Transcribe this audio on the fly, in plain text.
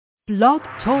Blog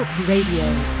Talk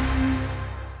Radio.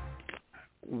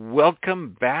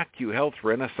 Welcome back, you health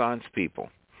renaissance people.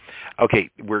 Okay,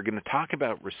 we're going to talk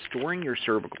about restoring your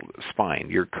cervical spine,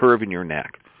 your curve in your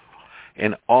neck,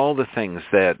 and all the things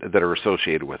that are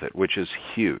associated with it, which is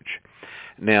huge.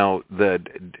 Now,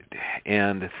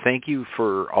 and thank you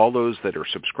for all those that are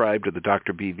subscribed to the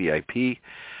Dr. B VIP.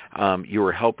 You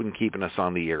are helping keeping us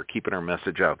on the air, keeping our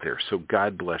message out there. So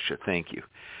God bless you. Thank you.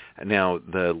 Now,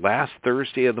 the last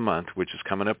Thursday of the month, which is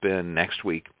coming up in next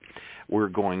week, we're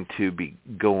going to be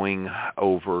going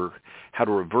over how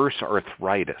to reverse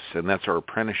arthritis, and that's our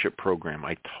apprenticeship program.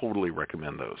 I totally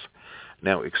recommend those.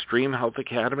 Now, Extreme Health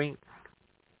Academy,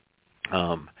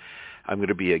 I'm going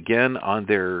to be again on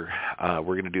there.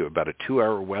 We're going to do about a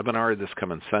 2-hour webinar this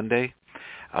coming Sunday.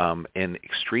 And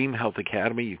Extreme Health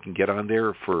Academy, you can get on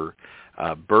there for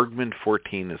Bergman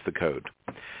 14 is the code.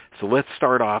 So let's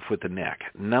start off with the neck.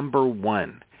 Number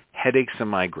one, headaches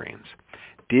and migraines.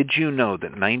 Did you know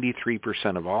that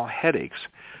 93% of all headaches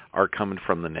are coming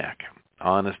from the neck?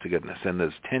 Honest to goodness. And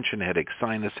those tension headaches,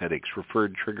 sinus headaches,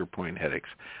 referred trigger point headaches,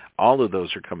 all of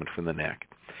those are coming from the neck.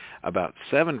 About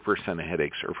 7% of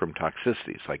headaches are from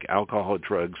toxicities like alcohol,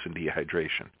 drugs, and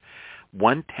dehydration.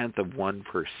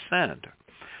 0.1%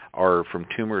 are from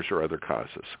tumors or other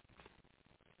causes.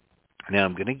 Now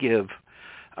I'm going to give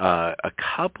a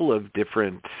couple of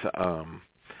different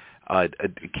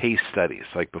case studies,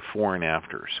 like before and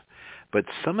afters. But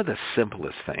some of the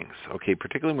simplest things, okay,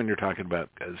 particularly when you're talking about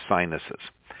sinuses,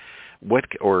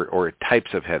 or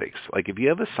types of headaches. Like if you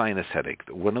have a sinus headache,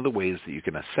 one of the ways that you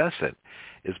can assess it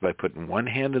is by putting one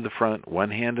hand in the front,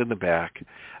 one hand in the back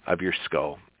of your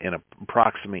skull and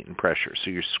approximating pressure.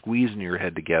 So you're squeezing your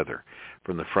head together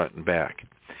from the front and back.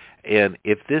 And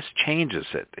if this changes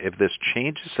it, if this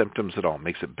changes symptoms at all,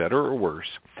 makes it better or worse,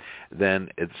 then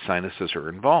its sinuses are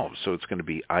involved. So it's going to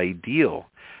be ideal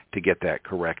to get that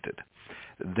corrected.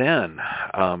 Then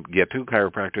get to a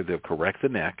chiropractor. They'll correct the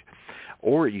neck.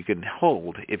 Or you can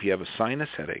hold, if you have a sinus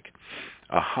headache,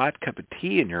 a hot cup of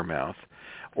tea in your mouth,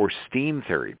 or steam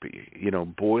therapy.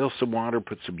 Boil some water,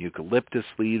 put some eucalyptus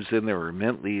leaves in there or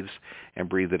mint leaves, and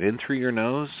breathe it in through your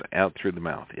nose, out through the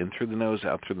mouth, in through the nose,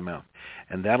 out through the mouth.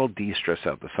 And that'll de-stress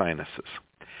out the sinuses.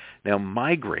 Now,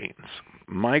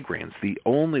 migraines, the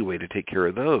only way to take care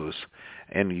of those,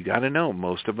 and you got to know,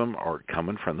 most of them are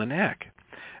coming from the neck.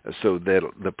 So that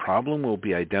the problem will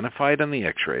be identified on the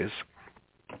x-rays,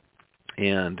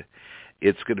 and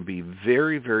it's going to be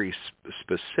very, very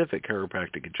specific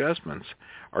chiropractic adjustments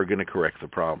are going to correct the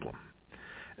problem.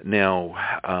 Now,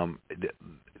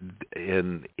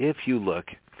 and if you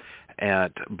look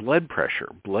at blood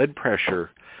pressure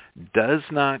does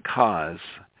not cause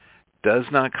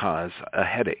a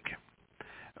headache.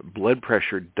 Blood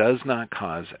pressure does not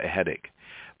cause a headache,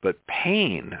 but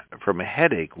pain from a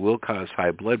headache will cause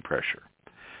high blood pressure.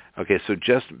 Okay, so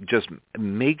just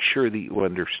make sure that you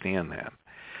understand that.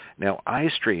 Now, eye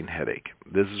strain headache.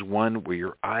 This is one where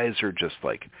your eyes are just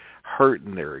like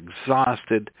hurting, they're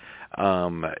exhausted.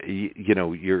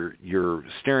 You're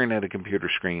staring at a computer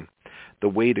screen. The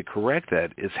way to correct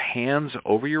that is hands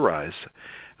over your eyes,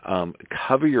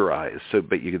 cover your eyes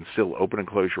but you can still open and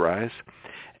close your eyes,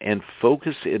 and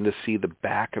focus in to see the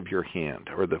back of your hand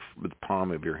or the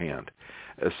palm of your hand.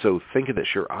 So think of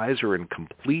this. Your eyes are in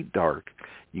complete dark.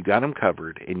 You got them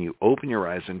covered, and you open your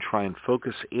eyes and try and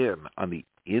focus in on the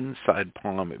inside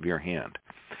palm of your hand.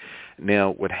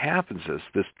 Now, what happens is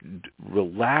this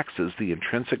relaxes the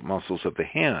intrinsic muscles of the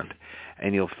hand,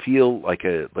 and you'll feel like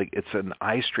it's an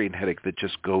eye strain headache that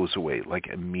just goes away, like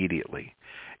immediately.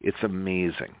 It's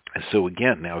amazing. So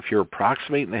again, now if you're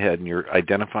approximating the head and you're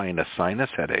identifying a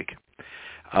sinus headache,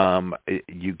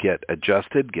 you get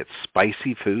adjusted, get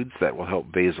spicy foods that will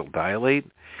help vasodilate,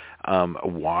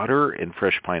 water, and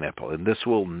fresh pineapple, and this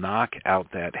will knock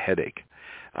out that headache,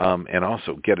 and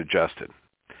also get adjusted.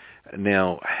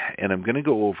 Now, and I'm going to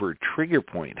go over trigger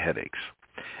point headaches,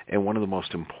 and one of the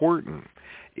most important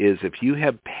is if you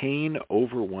have pain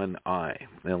over one eye.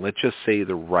 Now, let's just say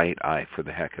the right eye for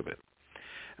the heck of it.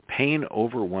 Pain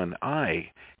over one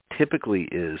eye typically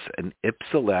is an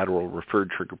ipsilateral referred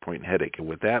trigger point headache. And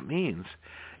what that means,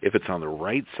 if it's on the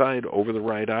right side over the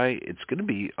right eye, it's going to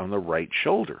be on the right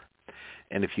shoulder.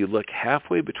 And if you look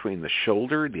halfway between the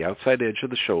shoulder, the outside edge of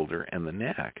the shoulder, and the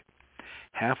neck,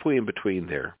 halfway in between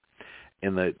there,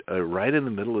 in the right in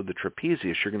the middle of the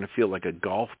trapezius, you're going to feel like a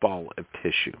golf ball of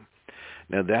tissue.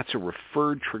 Now, that's a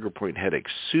referred trigger point headache,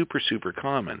 super, super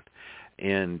common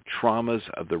in traumas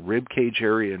of the rib cage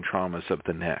area and traumas of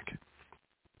the neck.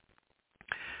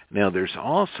 Now, there's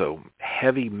also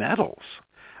heavy metals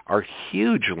are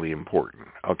hugely important,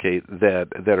 okay, that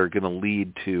are going to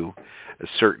lead to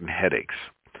certain headaches.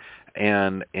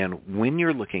 And when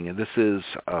you're looking, and this is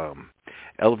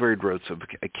elevated rates of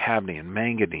cadmium,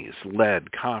 manganese,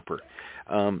 lead, copper,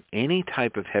 any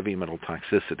type of heavy metal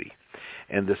toxicity.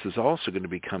 And this is also going to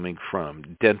be coming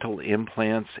from dental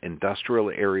implants, industrial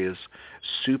areas,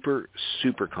 super,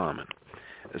 super common.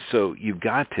 So you've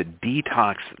got to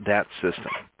detox that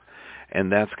system. And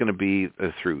that's going to be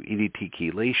through EDT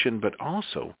chelation, but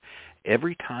also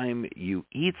every time you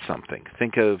eat something,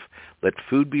 think of let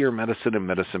food be your medicine and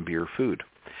medicine be your food.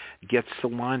 Get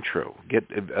cilantro, get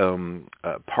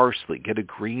parsley, get a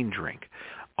green drink.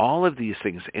 All of these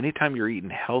things, anytime you're eating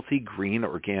healthy, green,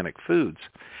 organic foods,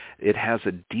 it has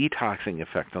a detoxing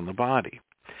effect on the body.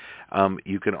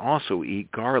 You can also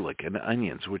eat garlic and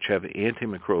onions, which have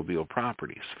antimicrobial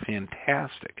properties.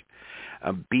 Fantastic.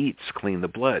 Beets clean the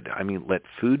blood. I mean, let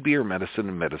food be your medicine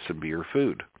and medicine be your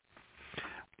food.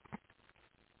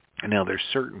 Now, there's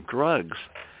certain drugs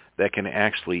that can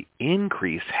actually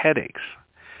increase headaches.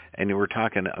 And we're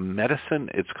talking a medicine,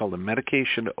 it's called a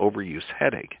medication overuse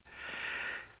headache.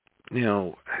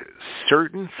 Now,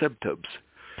 certain symptoms,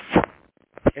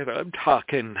 and I'm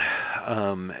talking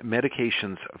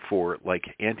medications for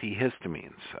like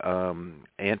antihistamines,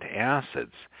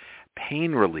 antacids,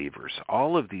 pain relievers,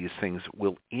 all of these things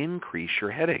will increase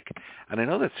your headache. And I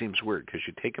know that seems weird because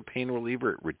you take a pain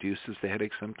reliever, it reduces the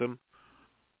headache symptom,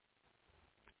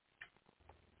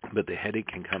 but the headache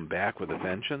can come back with a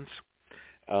vengeance.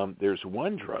 There's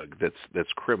one drug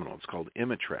that's criminal. It's called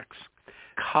Imitrex.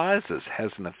 Has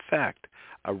an effect,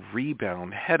 a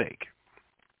rebound headache.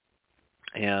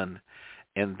 And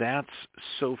that's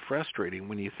so frustrating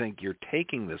when you think you're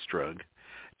taking this drug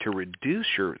to reduce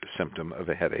your symptom of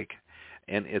a headache,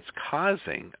 and it's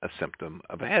causing a symptom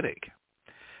of a headache.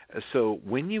 So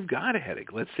when you've got a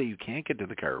headache, let's say you can't get to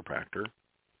the chiropractor,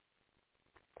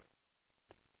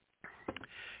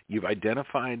 you've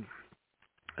identified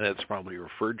that's probably a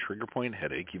referred trigger point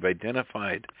headache, you've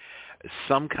identified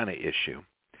some kind of issue,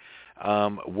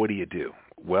 what do?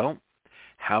 Well,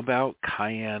 how about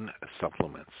cayenne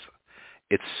supplements?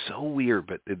 It's so weird,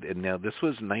 but now this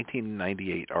was a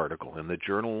 1998 article in the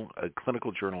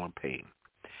Clinical Journal of Pain.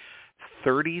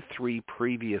 33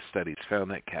 previous studies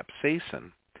found that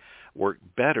capsaicin worked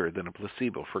better than a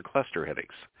placebo for cluster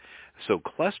headaches. So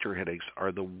cluster headaches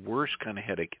are the worst kind of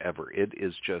headache ever. It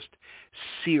is just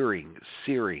searing,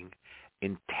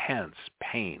 intense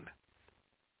pain,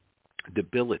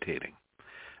 debilitating.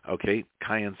 Okay,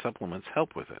 cayenne supplements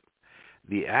help with it.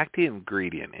 The active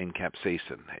ingredient in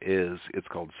capsaicin it's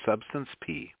called substance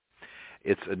P.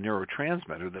 It's a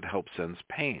neurotransmitter that helps send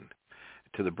pain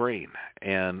to the brain.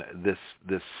 And this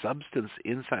substance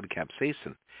inside of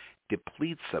capsaicin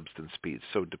depletes substance P,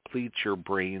 so depletes your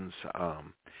brain's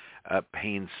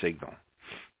pain signal.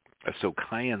 So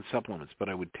cayenne supplements, but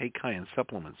I would take cayenne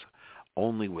supplements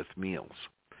only with meals.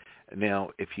 Now,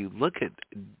 if you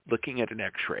looking at an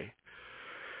x-ray,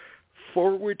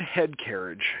 forward head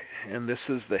carriage, and this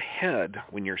is the head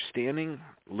when you're standing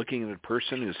looking at a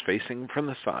person who's facing from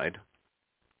the side,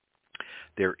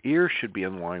 their ear should be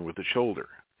in line with the shoulder.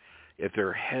 If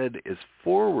their head is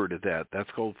forward of that,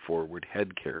 that's called forward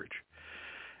head carriage.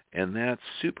 And that's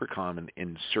super common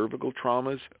in cervical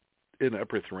traumas and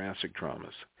upper thoracic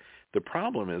traumas. The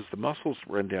problem is the muscles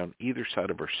run down either side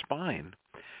of our spine.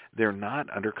 They're not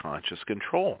under conscious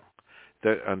control.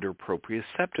 They're under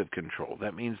proprioceptive control.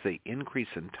 That means they increase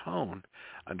in tone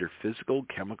under physical,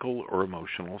 chemical, or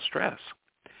emotional stress.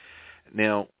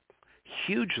 Now,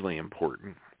 hugely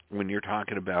important when you're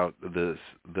talking about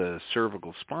the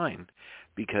cervical spine,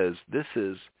 because this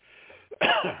is,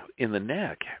 in the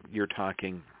neck, you're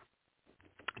talking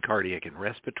cardiac and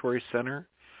respiratory center.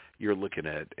 You're looking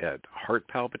at heart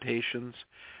palpitations.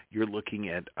 You're looking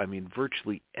at,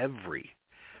 virtually every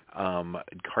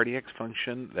cardiac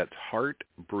function. That's heart,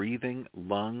 breathing,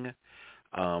 lung.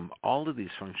 All of these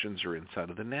functions are inside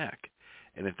of the neck.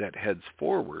 And if that heads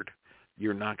forward,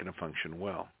 you're not going to function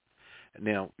well.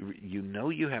 Now,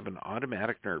 you have an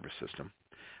automatic nervous system.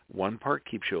 One part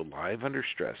keeps you alive under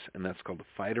stress, and that's called the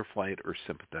fight or flight or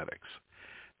sympathetics.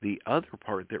 The other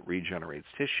part that regenerates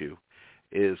tissue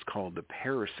is called the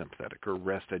parasympathetic or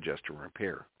rest, digest, and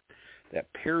repair. That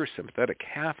parasympathetic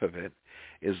half of it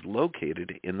is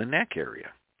located in the neck area.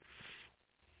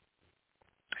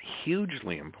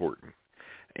 Hugely important.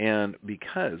 And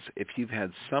because if you've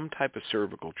had some type of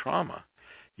cervical trauma,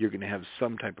 you're going to have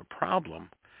some type of problem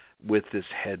with this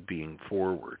head being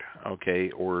forward, okay,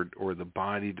 or the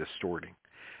body distorting.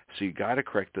 So you got to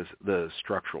correct the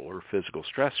structural or physical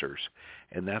stressors,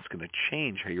 and that's going to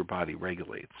change how your body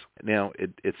regulates. Now,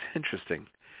 it's interesting.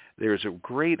 There's a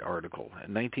great article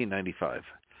in 1995,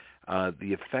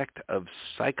 The Effect of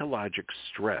Psychologic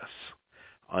Stress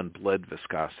on Blood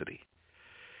Viscosity.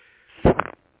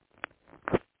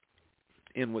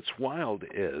 And what's wild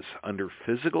is, under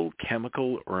physical,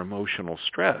 chemical, or emotional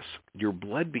stress, your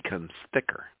blood becomes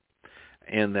thicker.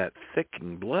 And that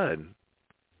thickened blood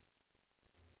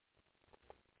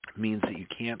means that you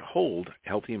can't hold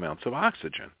healthy amounts of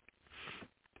oxygen.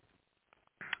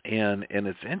 And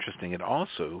it's interesting, it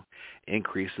also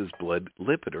increases blood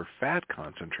lipid or fat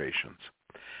concentrations.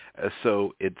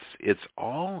 So it's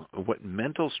all what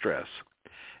mental stress,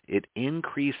 it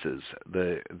increases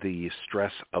the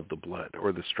stress of the blood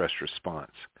or the stress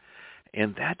response.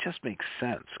 And that just makes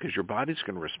sense because your body's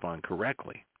going to respond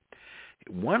correctly.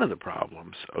 One of the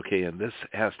problems, okay, and this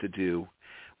has to do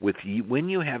with when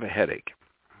you have a headache,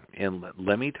 and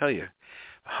let me tell you,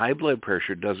 high blood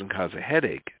pressure doesn't cause a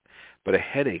headache, but a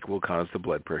headache will cause the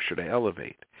blood pressure to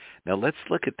elevate. Now let's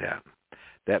look at that.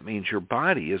 That means your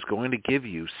body is going to give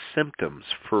you symptoms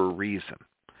for a reason.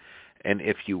 And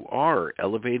if you are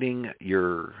elevating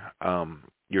your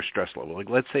stress level, like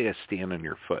let's say I stand on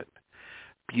your foot,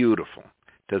 beautiful.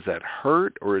 Does that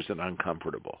hurt or is it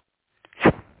uncomfortable?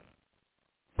 I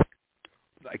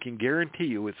can guarantee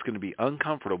you it's going to be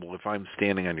uncomfortable if I'm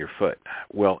standing on your foot.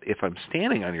 Well, if I'm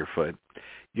standing on your foot,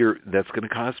 that's going to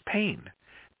cause pain.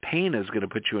 Pain is going to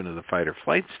put you into the fight or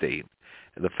flight state.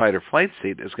 And the fight or flight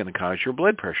state is going to cause your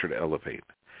blood pressure to elevate.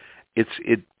 It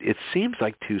seems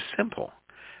like too simple.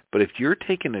 But if you're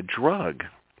taking a drug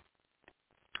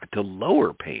to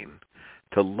lower pain,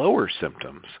 to lower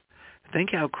symptoms, think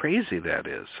how crazy that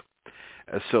is.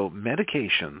 So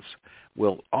medications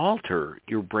will alter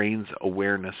your brain's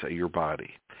awareness of your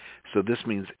body. So this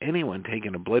means anyone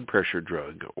taking a blood pressure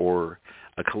drug or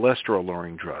a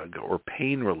cholesterol-lowering drug or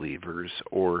pain relievers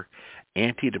or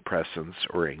antidepressants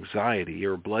or anxiety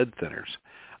or blood thinners,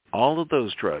 all of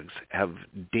those drugs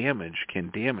can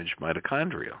damage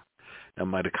mitochondria. Now,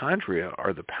 mitochondria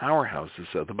are the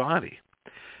powerhouses of the body.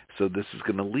 So this is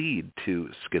going to lead to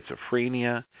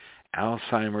schizophrenia,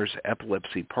 Alzheimer's,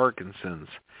 epilepsy, Parkinson's,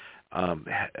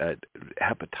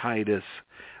 hepatitis.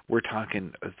 We're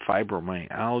talking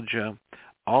fibromyalgia,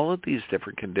 all of these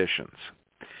different conditions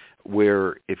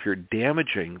where if you're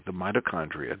damaging the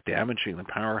mitochondria, damaging the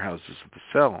powerhouses of the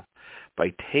cell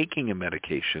by taking a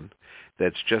medication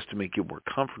that's just to make you more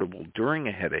comfortable during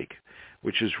a headache,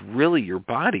 which is really your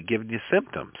body giving you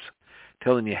symptoms,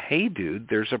 telling you, hey, dude,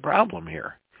 there's a problem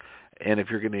here. And if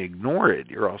you're going to ignore it,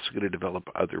 you're also going to develop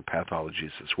other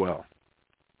pathologies as well.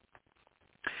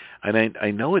 And I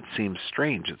know it seems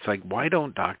strange. It's like, why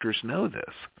don't doctors know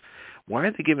this? Why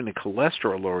are they giving a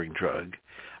cholesterol-lowering drug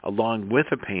along with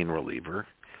a pain reliever,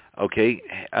 okay?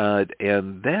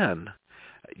 And then,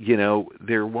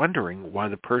 they're wondering why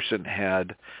the person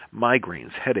had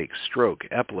migraines, headaches, stroke,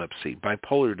 epilepsy,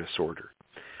 bipolar disorder.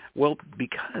 Well,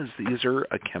 because these are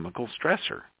a chemical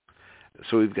stressor.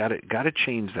 So we've got to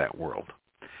change that world.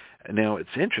 Now, it's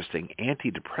interesting,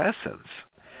 antidepressants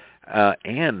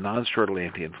and nonsteroidal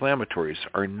anti-inflammatories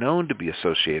are known to be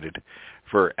associated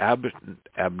for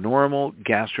abnormal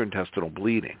gastrointestinal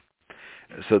bleeding.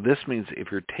 So this means if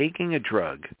you're taking a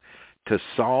drug to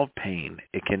solve pain,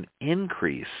 it can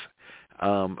increase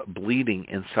bleeding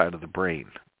inside of the brain.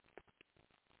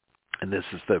 And this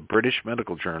is the British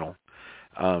Medical Journal.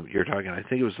 You're talking, I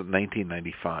think it was in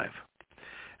 1995.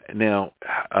 Now,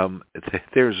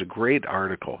 there's a great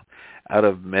article out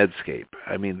of Medscape.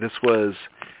 I mean, this was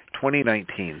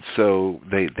 2019, so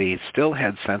they still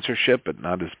had censorship, but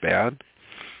not as bad.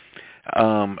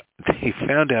 They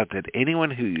found out that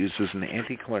anyone who uses an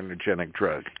anticholinergic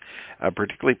drug,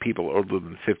 particularly people older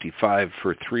than 55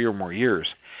 for 3 or more years,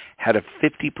 had a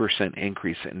 50%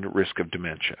 increase in the risk of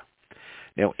dementia.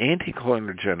 Now,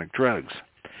 anticholinergic drugs,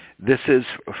 this is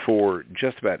for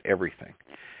just about everything.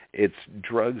 It's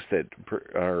drugs that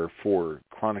are for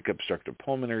chronic obstructive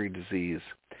pulmonary disease,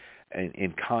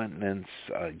 incontinence,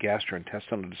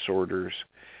 gastrointestinal disorders,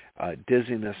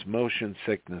 dizziness, motion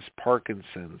sickness,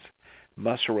 Parkinson's,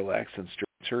 muscle relaxants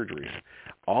during surgeries.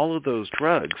 All of those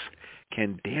drugs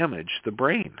can damage the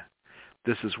brain.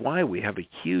 This is why we have a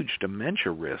huge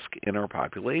dementia risk in our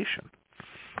population.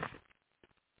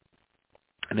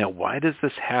 Now, why does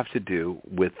this have to do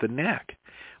with the neck?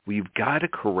 We've got to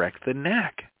correct the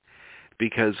neck.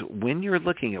 Because when you're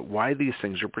looking at why these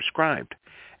things are prescribed,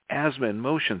 asthma and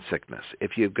motion sickness,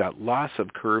 if you've got loss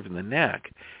of curve in the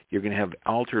neck, you're going to have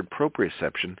altered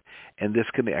proprioception, and this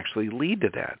can actually lead to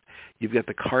that. You've got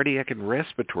the cardiac and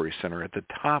respiratory center at the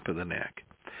top of the neck.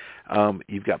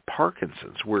 You've got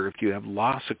Parkinson's, where if you have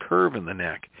loss of curve in the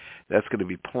neck, that's going to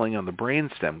be pulling on the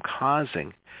brainstem,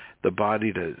 causing the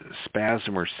body to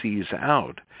spasm or seize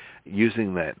out,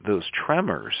 using those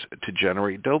tremors to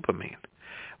generate dopamine.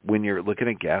 When you're looking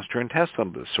at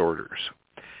gastrointestinal disorders,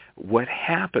 what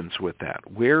happens with that?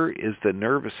 Where is the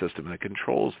nervous system that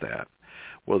controls that?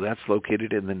 Well, that's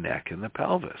located in the neck and the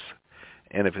pelvis.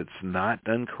 And if it's not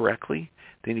done correctly,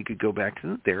 then you could go back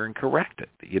in there and correct it.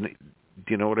 Do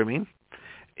you know what I mean?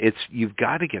 You've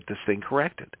got to get this thing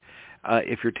corrected.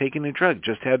 If you're taking a drug,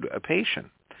 just had a patient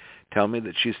tell me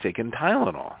that she's taken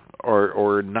Tylenol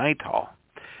or Nytol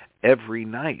every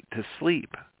night to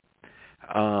sleep.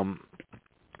 And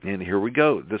here we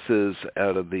go. This is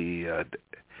out of the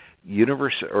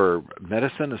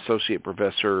Medicine Associate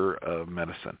Professor of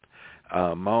Medicine,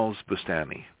 Miles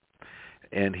Bustani.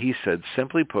 And he said,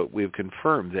 simply put, we have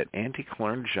confirmed that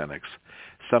anticholinergics,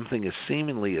 something as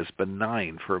seemingly as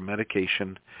benign for a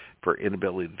medication for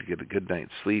inability to get a good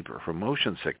night's sleep or for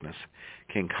motion sickness,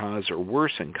 can cause or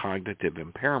worsen cognitive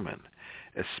impairment,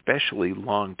 especially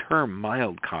long-term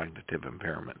mild cognitive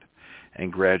impairment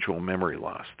and gradual memory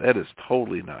loss. That is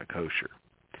totally not kosher.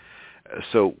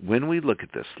 So when we look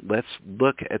at this, let's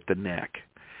look at the neck,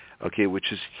 okay,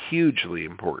 which is hugely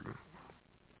important.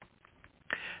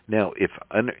 Now,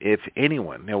 if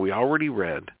anyone, now we already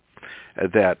read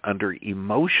that under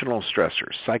emotional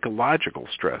stressors, psychological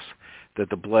stress, that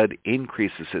the blood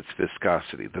increases its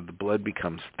viscosity, that the blood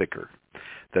becomes thicker,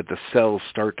 that the cells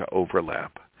start to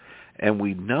overlap. And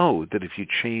we know that if you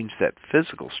change that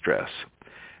physical stress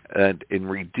and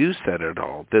reduce that at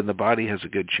all, then the body has a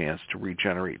good chance to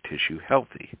regenerate tissue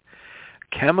healthy.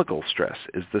 Chemical stress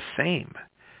is the same.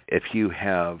 If you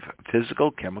have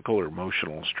physical, chemical, or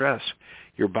emotional stress,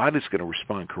 your body's going to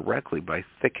respond correctly by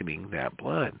thickening that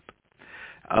blood.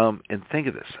 And think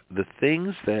of this, the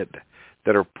things that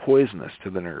are poisonous to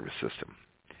the nervous system.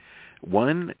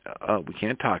 One, we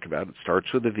can't talk about. It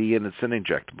starts with a V and it's an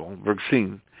injectable,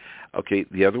 vaccine. Okay,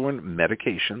 the other one,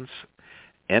 medications,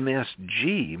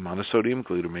 MSG, monosodium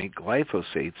glutamate,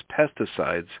 glyphosates,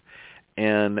 pesticides,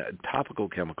 and topical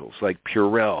chemicals like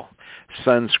Purell,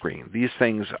 sunscreen. These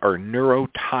things are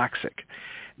neurotoxic.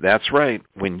 That's right.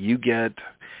 When you get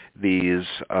these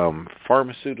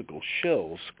pharmaceutical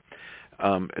shills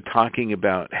talking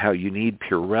about how you need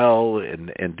Purell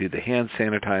and do the hand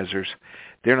sanitizers,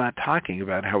 they're not talking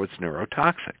about how it's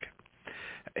neurotoxic.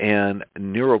 And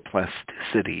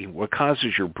neuroplasticity, what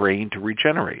causes your brain to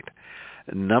regenerate?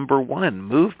 Number one,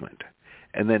 movement.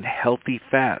 And then healthy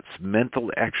fats,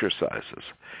 mental exercises,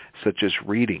 such as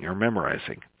reading or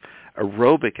memorizing.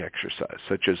 Aerobic exercise,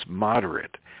 such as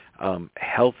moderate,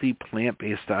 healthy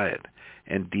plant-based diet,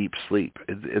 and deep sleep.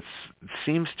 It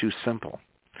seems too simple,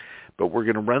 but we're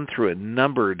going to run through a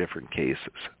number of different cases,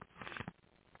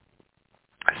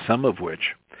 some of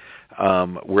which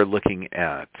we're looking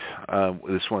at.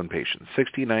 This one patient,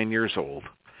 69 years old,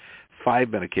 5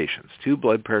 medications, 2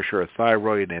 blood pressure, a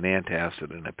thyroid, an antacid,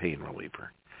 and a pain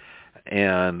reliever.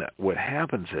 And what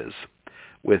happens is,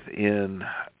 within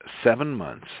 7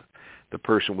 months, the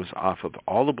person was off of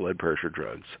all the blood pressure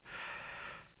drugs,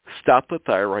 stopped the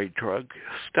thyroid drug,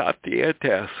 stopped the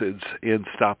antacids, and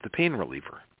stopped the pain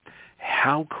reliever.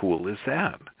 How cool is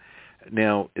that?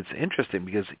 Now, it's interesting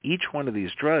because each one of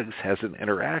these drugs has an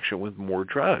interaction with more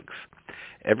drugs.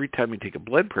 Every time you take a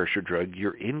blood pressure drug,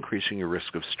 you're increasing your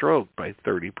risk of stroke by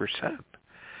 30%,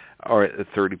 or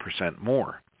 30%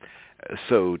 more.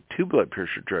 So 2 blood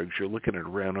pressure drugs, you're looking at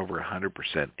around over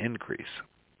 100% increase.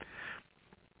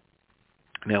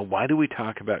 Now, why do we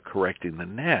talk about correcting the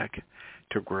neck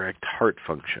to correct heart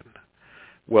function?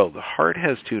 Well, the heart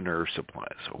has 2 nerve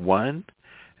supplies. One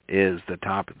is the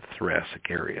top of the thoracic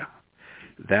area.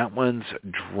 That one's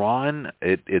drawn,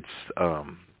 it's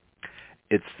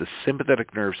the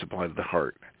sympathetic nerve supply of the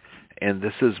heart, and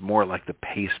this is more like the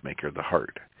pacemaker of the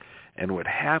heart. And what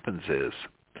happens is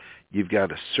you've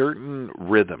got a certain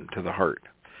rhythm to the heart,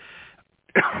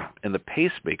 and the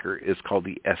pacemaker is called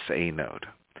the SA node,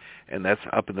 and that's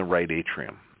up in the right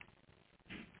atrium.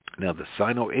 Now, the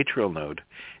sinoatrial node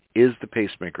is the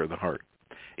pacemaker of the heart.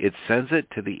 It sends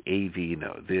it to the AV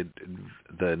node,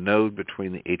 the node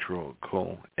between the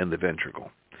atrial and the ventricle.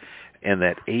 And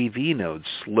that AV node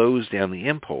slows down the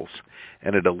impulse,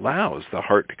 and it allows the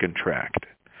heart to contract.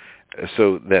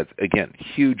 So that's, again,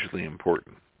 hugely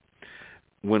important.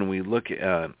 When we look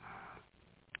at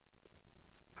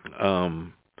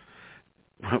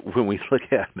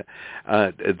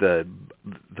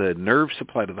the nerve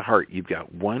supply to the heart, you've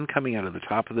got one coming out of the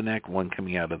top of the neck, one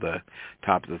coming out of the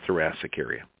top of the thoracic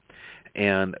area.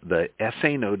 And the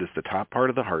SA node is the top part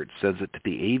of the heart, sends it to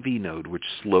the AV node, which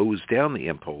slows down the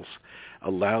impulse,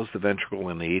 allows the ventricle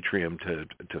and the atrium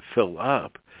to fill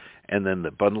up, and then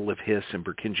the bundle of His and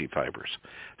Purkinje fibers.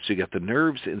 So you got the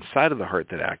nerves inside of the heart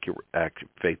that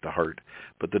activate the heart,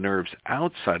 but the nerves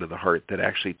outside of the heart that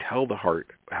actually tell the heart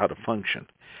how to function.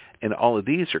 And all of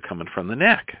these are coming from the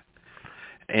neck.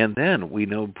 And then we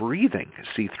know breathing,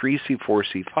 C3, C4,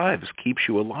 C5, keeps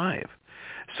you alive.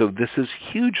 So this is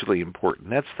hugely important.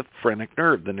 That's the phrenic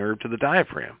nerve, the nerve to the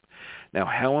diaphragm. Now,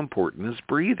 how important is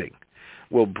breathing?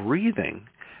 Well, breathing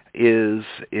is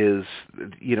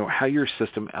how your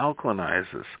system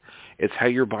alkalinizes. It's how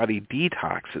your body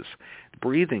detoxes.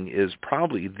 Breathing is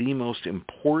probably the most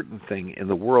important thing in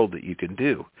the world that you can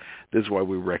do. This is why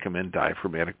we recommend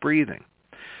diaphragmatic breathing.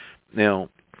 Now,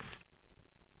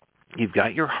 you've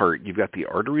got your heart, you've got the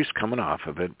arteries coming off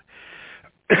of it.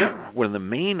 One of the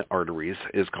main arteries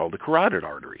is called the carotid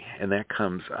artery, and that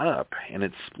comes up, and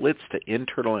it splits to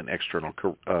internal and external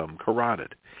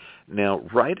carotid. Now,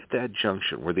 right at that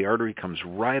junction where the artery comes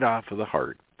right off of the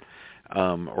heart,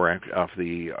 or off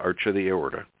the arch of the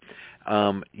aorta,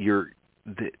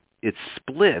 it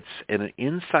splits, and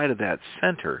inside of that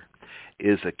center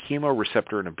is a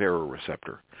chemoreceptor and a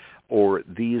baroreceptor, or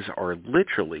these are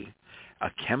literally a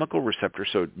chemical receptor,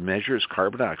 so it measures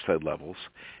carbon dioxide levels,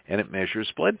 and it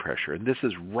measures blood pressure, and this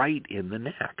is right in the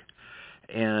neck.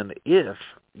 And if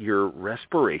your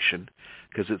respiration,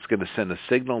 because it's going to send a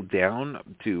signal down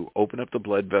to open up the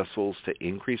blood vessels to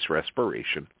increase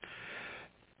respiration,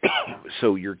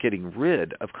 so you're getting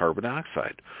rid of carbon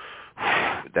dioxide.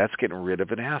 That's getting rid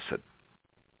of an acid.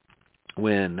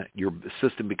 When your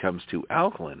system becomes too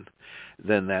alkaline,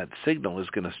 then that signal is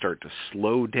going to start to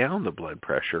slow down the blood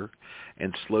pressure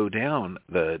and slow down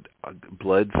the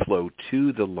blood flow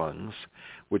to the lungs,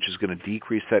 which is going to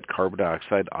decrease that carbon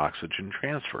dioxide oxygen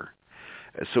transfer.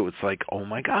 So it's like, oh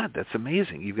my God, that's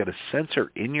amazing. You've got a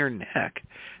sensor in your neck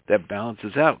that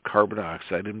balances out carbon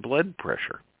dioxide and blood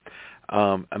pressure.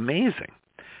 Amazing.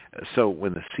 So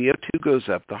when the CO2 goes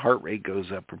up, the heart rate goes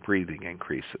up and breathing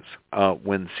increases.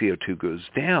 When CO2 goes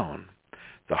down,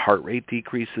 the heart rate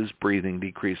decreases, breathing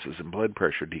decreases, and blood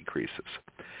pressure decreases.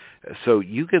 So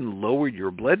you can lower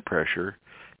your blood pressure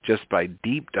just by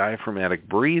deep diaphragmatic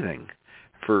breathing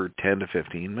for 10 to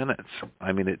 15 minutes.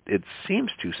 I mean, it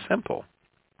seems too simple.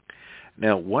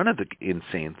 Now, one of the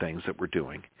insane things that we're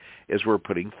doing is we're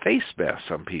putting face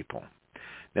masks on people.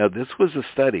 Now, this was a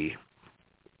study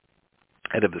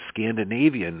out of a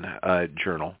Scandinavian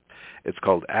journal. It's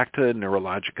called Acta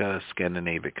Neurologica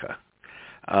Scandinavica,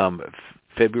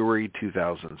 February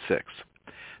 2006.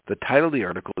 The title of the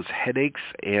article is Headaches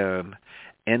and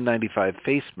N95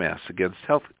 Face Masks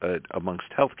amongst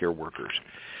Healthcare Workers.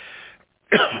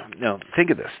 Now, think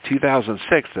of this.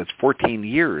 2006, that's 14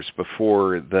 years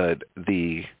before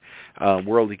the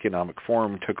World Economic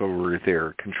Forum took over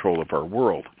their control of our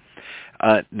world.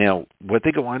 Now, what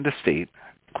they go on to state,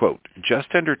 quote, just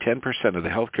under 10% of the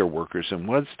healthcare workers in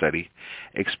one study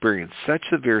experienced such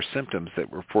severe symptoms that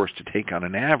were forced to take on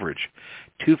an average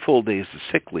 2 full days of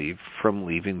sick leave from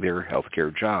leaving their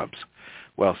healthcare jobs,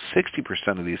 while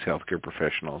 60% of these healthcare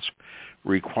professionals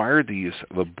required the use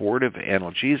of abortive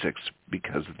analgesics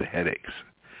because of the headaches.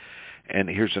 And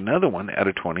here's another one out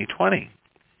of 2020.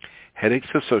 Headaches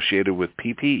associated with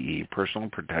PPE, personal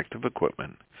protective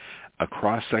equipment, a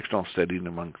cross-sectional study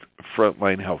among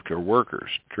frontline healthcare workers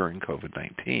during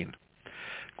COVID-19.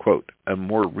 Quote, a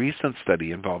more recent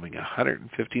study involving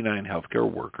 159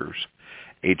 healthcare workers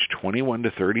aged 21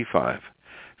 to 35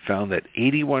 found that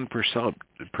 81%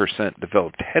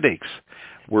 developed headaches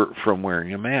from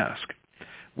wearing a mask,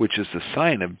 which is a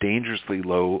sign of dangerously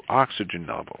low oxygen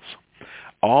levels.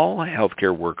 All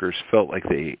healthcare workers felt like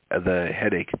the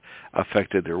headache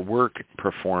affected their work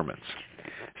performance.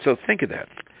 So think of that.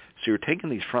 So you're taking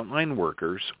these frontline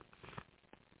workers,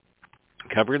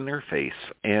 covering their face,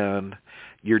 and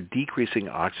you're decreasing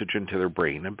oxygen to their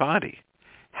brain and body.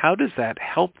 How does that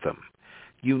help them?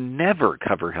 You never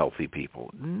cover healthy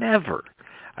people. Never.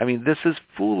 I mean, this is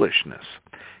foolishness.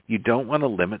 You don't want to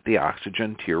limit the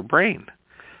oxygen to your brain,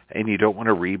 and you don't want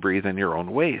to rebreathe in your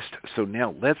own waste. So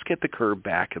now let's get the curve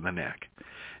back in the neck.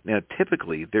 Now,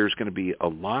 typically, there's going to be a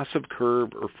loss of curve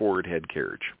or forward head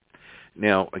carriage.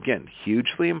 Now, again,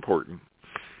 hugely important.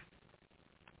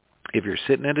 If you're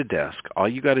sitting at a desk, all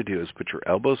you got to do is put your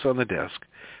elbows on the desk,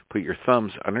 put your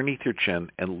thumbs underneath your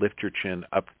chin, and lift your chin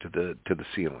up to the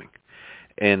ceiling.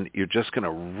 And you're just going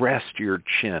to rest your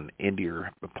chin into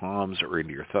your palms or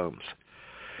into your thumbs.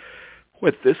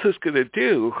 What this is going to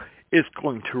do is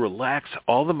going to relax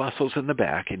all the muscles in the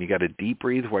back, and you got to deep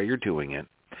breathe while you're doing it.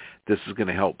 This is going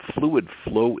to help fluid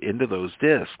flow into those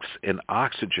discs and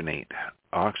oxygenate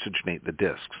the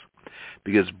discs.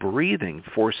 because breathing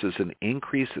forces an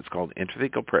increase, it's called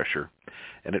intrathecal pressure,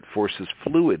 and it forces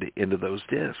fluid into those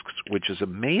discs, which is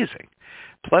amazing.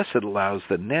 Plus, it allows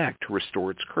the neck to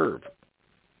restore its curve.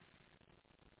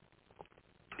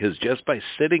 Because just by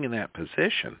sitting in that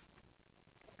position,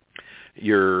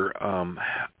 you're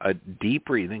deep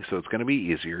breathing, so it's going to be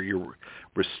easier. You're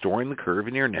restoring the curve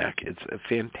in your neck. It's a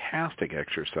fantastic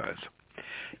exercise.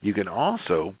 You can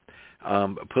also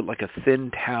put like a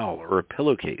thin towel or a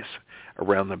pillowcase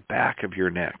around the back of your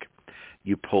neck.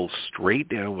 You pull straight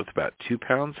down with about 2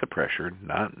 pounds of pressure,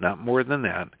 not more than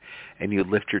that, and you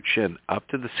lift your chin up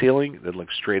to the ceiling, then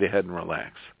look straight ahead and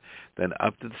relax. Then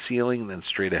up to the ceiling, then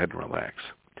straight ahead and relax.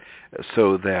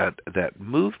 So that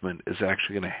movement is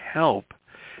actually going to help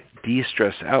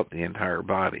de-stress out the entire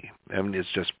body. I mean,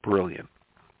 it's just brilliant.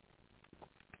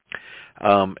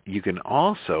 You can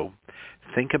also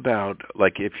think about,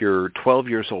 like, if you're 12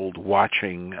 years old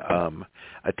watching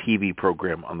a TV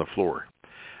program on the floor.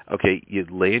 Okay, you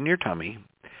lay in your tummy,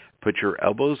 put your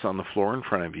elbows on the floor in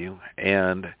front of you,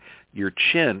 and your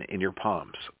chin in your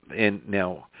palms. And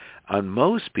now, on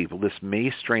most people, this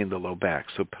may strain the low back,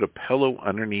 so put a pillow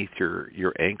underneath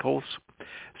your ankles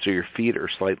so your feet are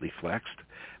slightly flexed.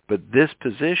 But this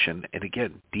position, and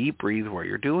again, deep breathe while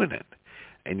you're doing it,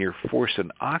 and you're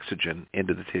forcing oxygen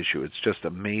into the tissue. It's just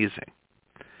amazing.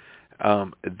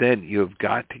 Then you've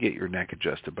got to get your neck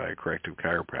adjusted by a corrective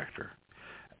chiropractor.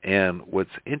 And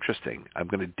what's interesting, I'm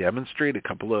going to demonstrate a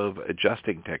couple of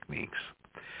adjusting techniques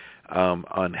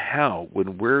on how,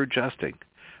 when we're adjusting,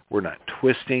 we're not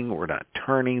twisting, we're not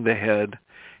turning the head.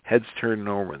 Head's turned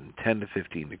over in 10 to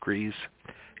 15 degrees.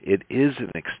 It is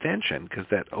an extension because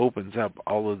that opens up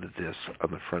all of the discs on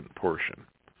the front portion.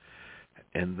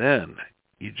 And then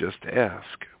you just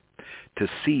ask to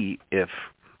see if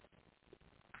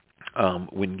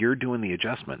when you're doing the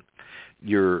adjustment,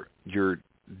 you're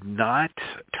not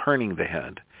turning the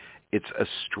head. It's a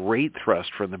straight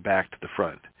thrust from the back to the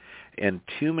front. And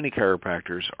too many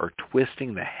chiropractors are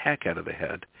twisting the heck out of the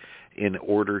head in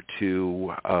order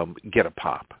to get a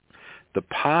pop. The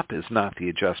pop is not the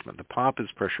adjustment. The pop is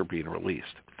pressure being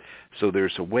released. So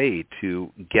there's a way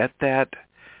to get that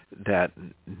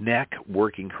neck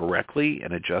working correctly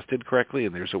and adjusted correctly,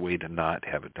 and there's a way to not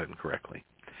have it done correctly.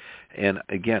 And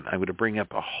again, I'm going to bring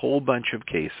up a whole bunch of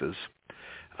cases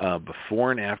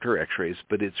before and after x-rays,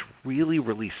 but it's really,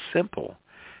 really simple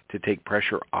to take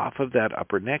pressure off of that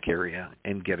upper neck area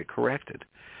and get it corrected.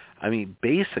 I mean,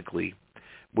 basically,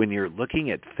 when you're looking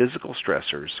at physical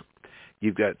stressors,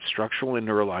 you've got structural and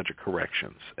neurologic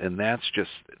corrections, and that's just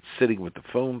sitting with the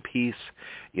foam piece,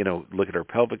 look at our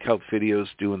pelvic health videos,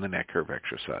 doing the neck curve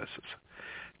exercises.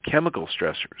 Chemical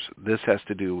stressors, this has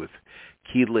to do with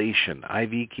chelation,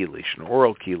 IV chelation,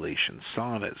 oral chelation,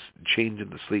 saunas, change in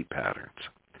the sleep patterns.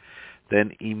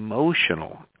 Then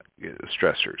emotional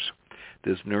stressors.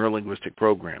 There's neurolinguistic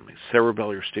programming,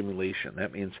 cerebellar stimulation.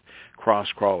 That means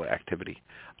cross-crawl activity.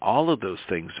 All of those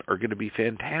things are going to be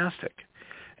fantastic.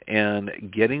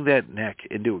 And getting that neck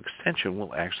into extension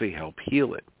will actually help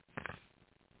heal it.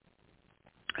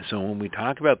 So when we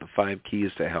talk about the 5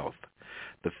 keys to health,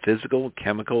 the physical,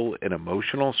 chemical, and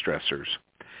emotional stressors,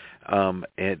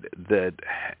 and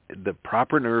the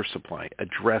proper nerve supply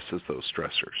addresses those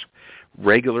stressors.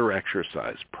 Regular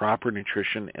exercise, proper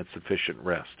nutrition, and sufficient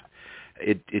rest.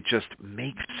 It just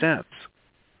makes sense.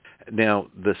 Now,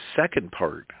 the second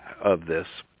part of this,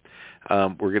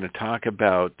 we're going to talk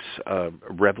about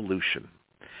revolution.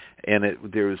 And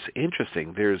there's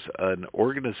an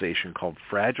organization called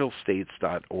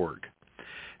fragilestates.org.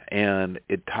 And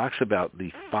it talks about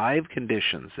the 5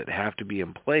 conditions that have to be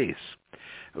in place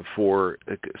for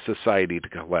society to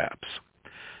collapse.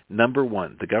 Number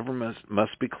 1, the government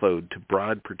must be closed to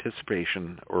broad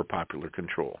participation or popular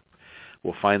control.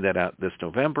 We'll find that out this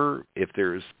November if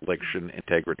there's election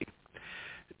integrity.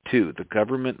 2, the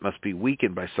government must be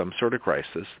weakened by some sort of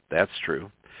crisis. That's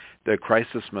true. The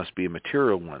crisis must be a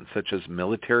material one, such as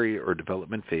military or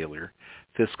development failure,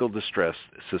 fiscal distress,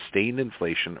 sustained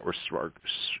inflation, or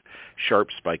sharp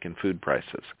spike in food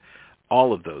prices.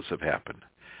 All of those have happened.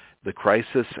 The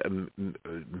crisis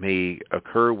may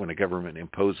occur when a government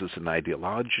imposes an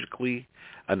ideology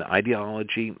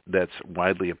that's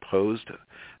widely opposed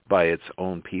by its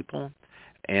own people,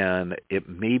 and it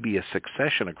may be a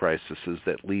succession of crises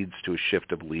that leads to a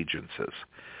shift of allegiances.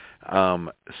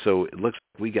 So it looks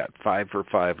like we got 5 for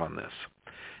 5 on this.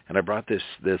 And I brought this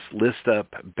list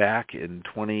up back in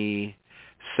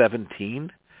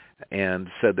 2017 and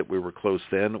said that we were close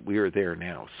then. We are there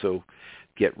now. So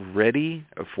get ready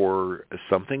for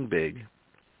something big.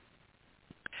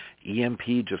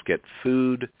 EMP, just get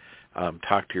food,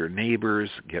 talk to your neighbors,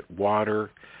 get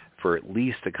water, for at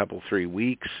least a couple, 3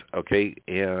 weeks, okay?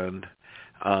 And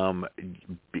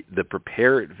the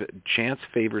prepared, chance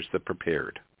favors the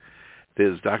prepared.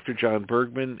 This is Dr. John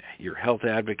Bergman, your health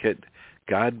advocate.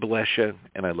 God bless you,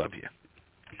 and I love you.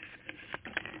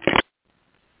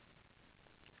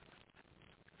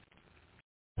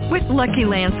 With Lucky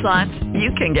Land Slots,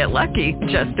 you can get lucky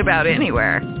just about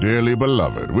anywhere. Dearly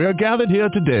beloved, we are gathered here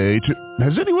today to...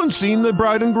 Has anyone seen the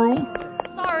bride and groom?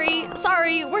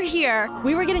 Sorry, we're here.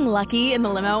 We were getting lucky in the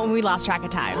limo and we lost track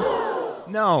of time.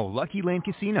 No, Lucky Land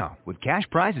Casino, with cash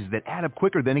prizes that add up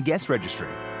quicker than a guest registry.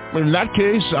 In that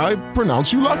case, I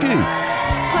pronounce you lucky.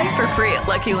 Play for free at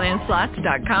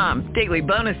LuckyLandSlots.com. Daily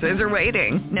bonuses are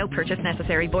waiting. No purchase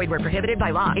necessary. Void where prohibited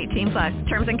by law. 18+.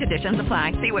 Terms and conditions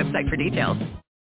apply. See website for details.